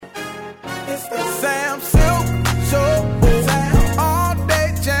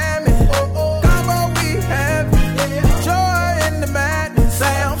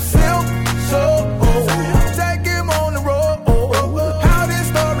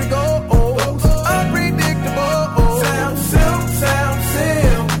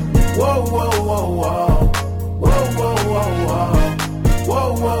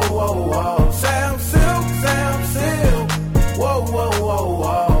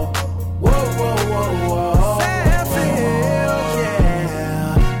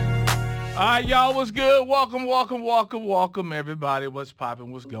what's good? Welcome, everybody. What's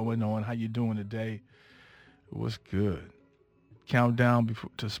popping? What's going on? How you doing today? What's good? Countdown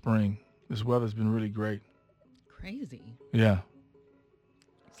to spring. This weather's been really great. Crazy. Yeah.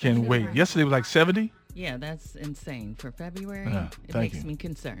 Can't wait. Yesterday was like 70. Yeah, that's insane. For February, Yeah, it makes me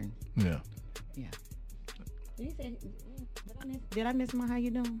concerned. Yeah. Yeah. Did I miss my how you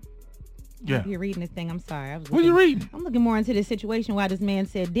doing? Yeah. You're reading this thing. I'm sorry. What are you reading? I'm looking more into this situation why this man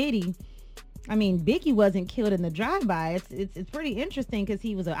said Diddy. I mean, Biggie wasn't killed in the drive-by. It's pretty interesting because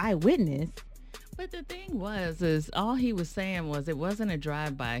he was an eyewitness. But the thing is all he was saying was it wasn't a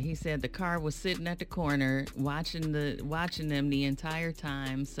drive-by. He said the car was sitting at the corner watching them the entire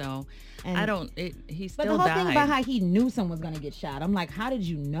time. So he still died. But the whole thing about how he knew someone was going to get shot. I'm like, how did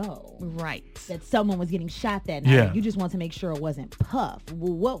you know? Right. That someone was getting shot that night. Yeah. You just want to make sure it wasn't Puff.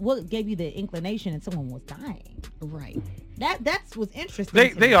 Well, what gave you the inclination that someone was dying? Right. That was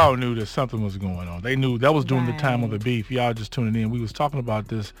interesting. They all knew that something was going on. They knew that was during the time of Right. the beef. Y'all just tuning in. We was talking about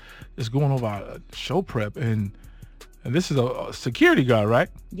this. It's going over our show prep, and this is a security guard, right?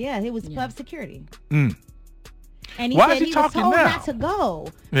 Yeah, it was Puff security. Mm. And he Why said is he he was talking told now? not to go.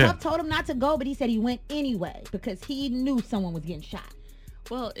 Yeah. Puff told him not to go, but he said he went anyway because he knew someone was getting shot.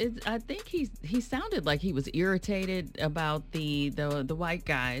 Well, I think he sounded like he was irritated about the white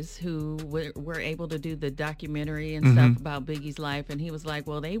guys who were able to do the documentary and stuff about Biggie's life, and he was like,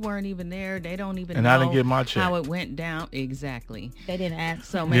 "Well, they weren't even there. They don't even And know I didn't get my check. how it went down exactly." They didn't ask.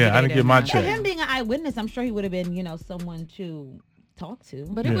 So maybe Yeah, I didn't get my check. And him being an eyewitness, I'm sure he would have been, someone to talk to.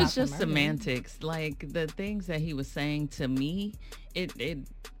 But it Yeah. was just About the murder. semantics. Like the things that he was saying to me, it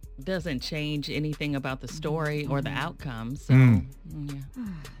doesn't change anything about the story or the outcome. So yeah.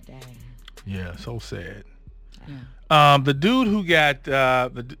 Dang. Yeah, so sad. Yeah. The dude who got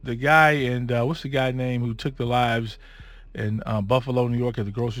the guy and what's the guy name who took the lives in Buffalo, New York at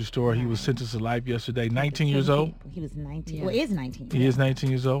the grocery store? He was sentenced to life yesterday. 19 years old. He was 19. Yeah. Well, is 19. He is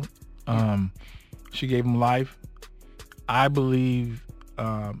 19 years old. She gave him life. I believe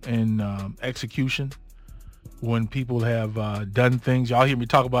in execution when people have done things. Y'all hear me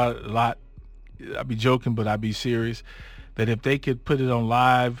talk about it a lot. I be joking, but I be serious. That if they could put it on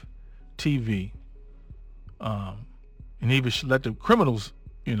live TV, and even let the criminals,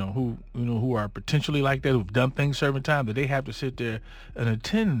 who are potentially like that, who've done things certain time, that they have to sit there and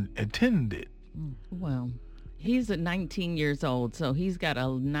attend it. Well, he's at 19 years old, so he's got a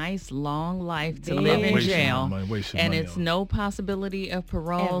nice long life to Big. live in Wasting jail, money, wasting and money it's on it. no possibility of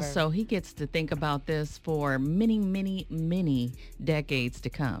parole. Ever. So he gets to think about this for many, many, many decades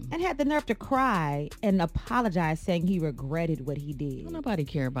to come. And had the nerve to cry and apologize, saying he regretted what he did. Don't nobody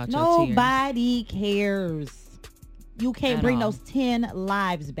care about your tears. Nobody cares. You can't At bring all. those 10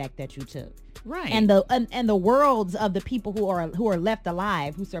 lives back that you took. Right. And the worlds of the people who are left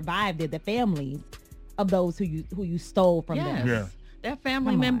alive, who survived it, the families of those who you stole from Yes. them. Yeah. That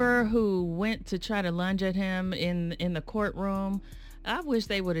family Come on. member who went to try to lunge at him in the courtroom, I wish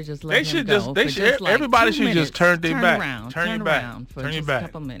they would have just let They him should go. just- for they should- like everybody 2 should just minutes. turn their back. Around, Turn turn your back. around for Turn your just back. a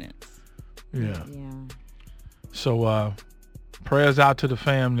couple minutes. Yeah. Yeah. So prayers out to the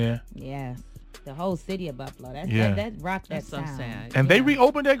fam there. Yes. The whole city of Buffalo. Yeah. That rocked that That's so town. sad. And they Yeah.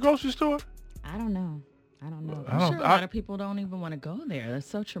 reopened that grocery store? I don't know. I don't know. I I'm don't- sure a lot of people don't even want to go there. That's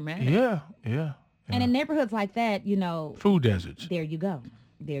so traumatic. Yeah. And in neighborhoods like that, Food deserts. there you go.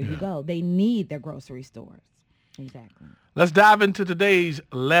 There you go. They need their grocery stores. Exactly. Let's dive into today's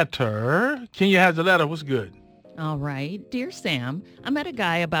letter. Kenya has the letter. What's good? All right. Dear Sam, I met a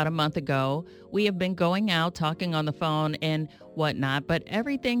guy about a month ago. We have been going out, talking on the phone and whatnot, but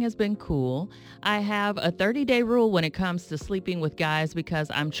everything has been cool. I have a 30-day rule when it comes to sleeping with guys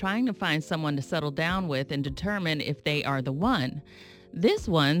because I'm trying to find someone to settle down with and determine if they are the one. This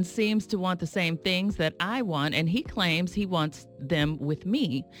one seems to want the same things that I want, and he claims he wants them with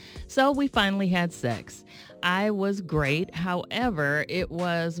me. So we finally had sex. I was great. However, it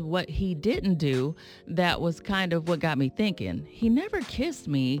was what he didn't do that was kind of what got me thinking. He never kissed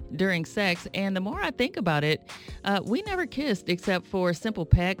me during sex, and the more I think about it, we never kissed except for simple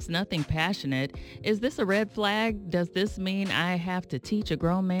pecks, nothing passionate. Is this a red flag? Does this mean I have to teach a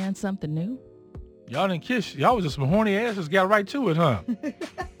grown man something new? Y'all didn't kiss. Y'all was just some horny asses. Got right to it, huh?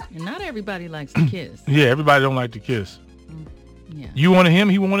 And not everybody likes to kiss. Yeah, everybody don't like to kiss. Yeah. You wanted him,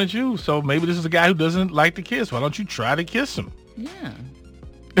 he wanted you. So maybe this is a guy who doesn't like to kiss. Why don't you try to kiss him? Yeah.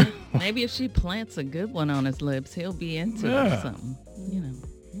 Maybe if she plants a good one on his lips, he'll be into it or Yeah. something.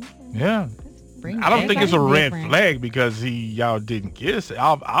 Yeah. Bring I don't think it's a Everybody's red different. flag because y'all didn't kiss.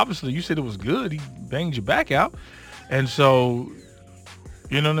 Obviously, you said it was good. He banged your back out. And so,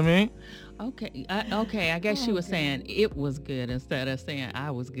 you know what I mean? Okay, I guess she was saying it was good instead of saying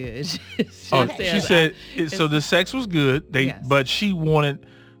I was good. she She said so. The sex was good. Yes. But she wanted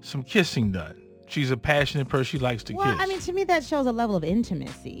some kissing done. She's a passionate person. She likes to kiss. I mean, to me, that shows a level of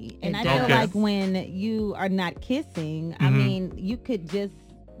intimacy. And I does. feel Okay. like when you are not kissing, I mean, you could just,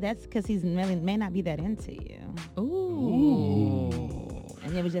 that's because he's may not be that into you. Ooh.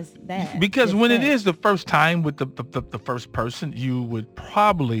 And it was just that. Because just when it that. is the first time with the first person, you would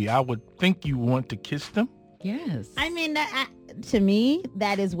probably, I would think you want to kiss them. Yes. I mean, to me,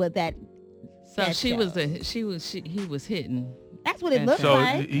 that is what that. So that he was shows. hitting. That's what it looks So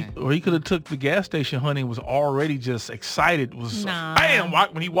like. he could have took the gas station, honey, and was already just excited. Was Nah. bam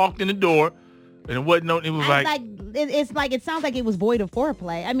when he walked in the door, and it wasn't no. It was It's like it sounds like it was void of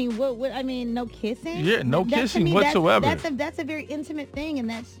foreplay. I mean, what? I mean, no kissing. Yeah, no That, to kissing me, whatsoever. That's a very intimate thing, and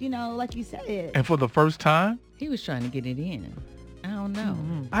that's like you said. and for the first time. He was trying to get it in. I don't know.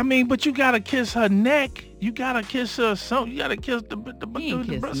 I mean, but you gotta kiss her neck. You gotta kiss her. You gotta kiss the He ain't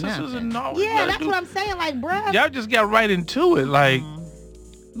kiss breasts nothing. and all. You Yeah, gotta that's do- what I'm saying. Like, bruh, Y'all just got right into it. Like,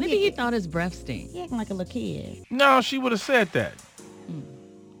 Maybe he thought his breath stank. he acting like a little kid. no, she would have said that.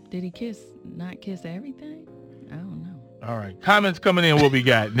 Did he not kiss everything? I don't know. All right, comments coming in. What we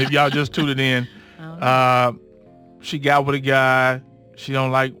got? And if y'all just tuned in, I don't know. she got with a guy. She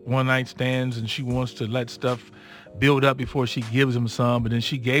don't like one night stands, and she wants to let stuff build up before she gives him some. But then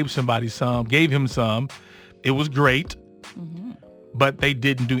she gave him some. It was great, but they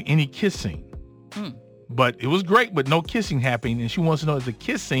didn't do any kissing. But it was great, but no kissing happening. And she wants to know, is the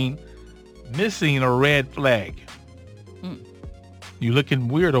kissing missing a red flag? You looking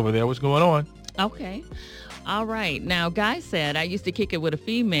weird over there. What's going on? Okay. All right. Now, Guy said, I used to kick it with a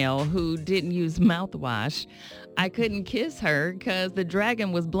female who didn't use mouthwash. I couldn't kiss her because the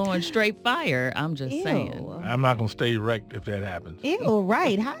dragon was blowing straight fire. I'm just saying. Ew. I'm not going to stay erect if that happens. Ew,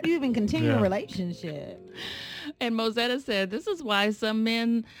 right. How do you even continue Yeah. a relationship? And Mosetta said, this is why some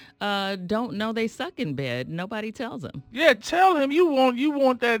men don't know they suck in bed. Nobody tells them. Yeah, tell him you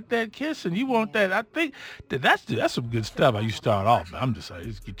want that kissing. You want that. I think that's some good stuff. How you start off. I'm just saying,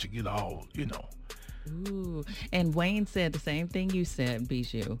 just get all. Ooh. And Wayne said the same thing you said,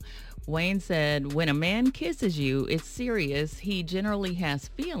 Bijou. Wayne said, when a man kisses you, it's serious. He generally has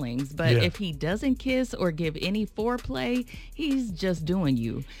feelings, but Yeah. if he doesn't kiss or give any foreplay, he's just doing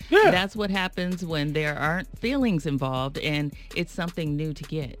you. Yeah. That's what happens when there aren't feelings involved and it's something new to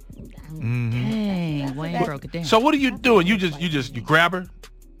get. Dang, Wayne broke it down. So what are you doing? You grab her,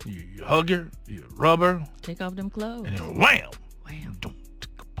 you hug her, you rub her, Take off them clothes. and then wham. Wham. Boom,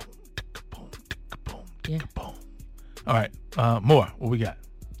 ticka-boom, ticka-boom, ticka-boom, Yeah. ticka-boom. All right, more. What we got?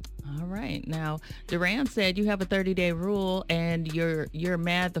 All right. Now, Duran said you have a 30-day rule and you're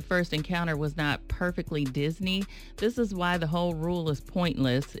mad the first encounter was not perfectly Disney. This is why the whole rule is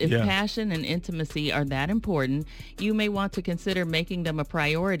pointless. If Yeah. passion and intimacy are that important, you may want to consider making them a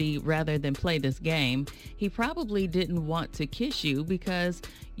priority rather than play this game. He probably didn't want to kiss you because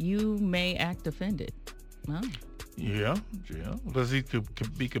you may act offended. Oh. Yeah. Because he could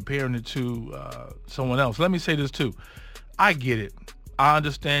be comparing it to someone else. Let me say this too. I get it. I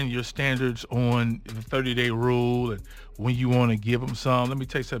understand your standards on the 30-day rule and when you want to give them some. Let me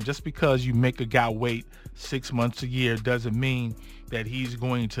tell you something. Just because you make a guy wait 6 months, a year, doesn't mean that he's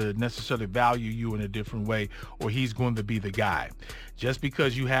going to necessarily value you in a different way or he's going to be the guy. Just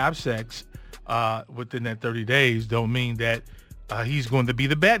because you have sex within that 30 days don't mean that he's going to be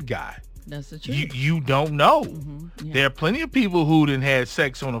the bad guy. That's the truth. You don't know. Yeah. There are plenty of people who didn't had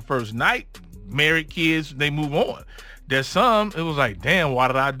sex on the first night, married kids, they move on. There's some, it was like, damn, why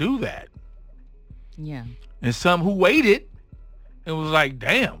did I do that? Yeah. And some who waited, it was like,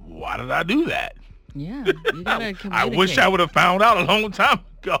 damn, why did I do that? Yeah. You gotta communicate. I wish I would have found out a long time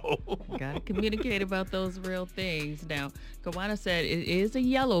ago. Gotta communicate about those real things. Now, Kawana said it is a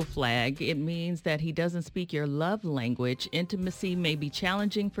yellow flag. It means that he doesn't speak your love language. Intimacy may be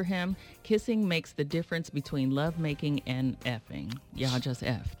challenging for him. Kissing makes the difference between lovemaking and effing. Y'all just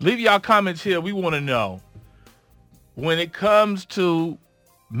effed. Leave y'all comments here. We want to know, when it comes to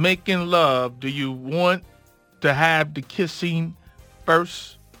making love, do you want to have the kissing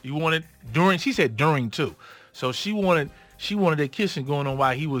first? You want it during? She said during too. So she wanted that kissing going on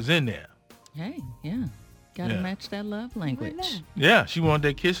while he was in there. Hey, yeah. Gotta Yeah. match that love language. Yeah, she wanted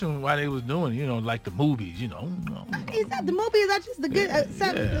that kissing while they was doing, like the movies, It's not the movie. Is not just a good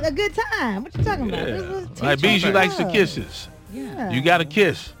Yeah. a good time. What you talking about? Yeah. Let's Like teach Bijou us likes the love. kisses. Yeah. You got to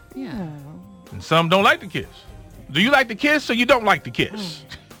kiss. Yeah. And some don't like the kiss. Do you like the kiss or you don't like the kiss?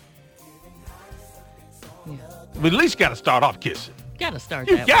 Yeah. We at least got to start off kissing. Gotta start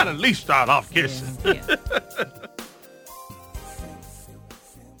You that got to way. at least start off kissing. Yeah.